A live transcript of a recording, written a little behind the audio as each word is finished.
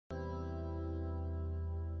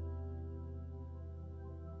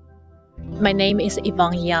My name is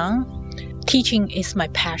Yvonne Yang. Teaching is my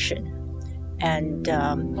passion, and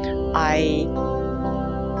I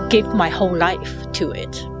give my whole life to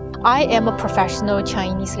it. I am a professional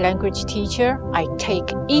Chinese language teacher. I take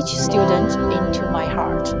each student into my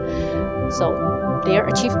heart. So their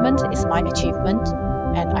achievement is my achievement,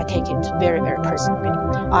 and I take it very, very personally.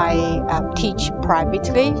 I teach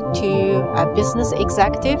privately to business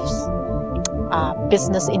executives,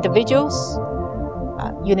 business individuals,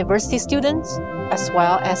 university students, as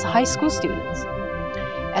well as high school students.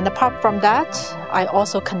 And apart from that, I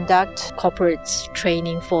also conduct corporate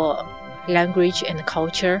training for language and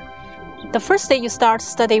culture. The first day you start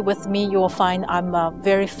study with me, you will find I'm a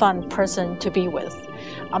very fun person to be with.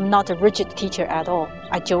 I'm not a rigid teacher at all.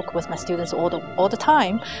 I joke with my students all the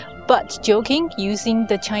time, but joking using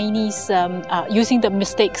the Chinese, using the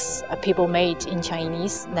mistakes people made in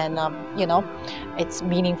Chinese, then you know, it's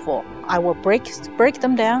meaningful. I will break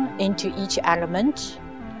them down into each element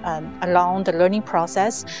along the learning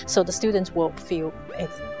process, so the students will feel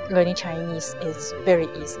learning Chinese is very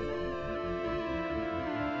easy.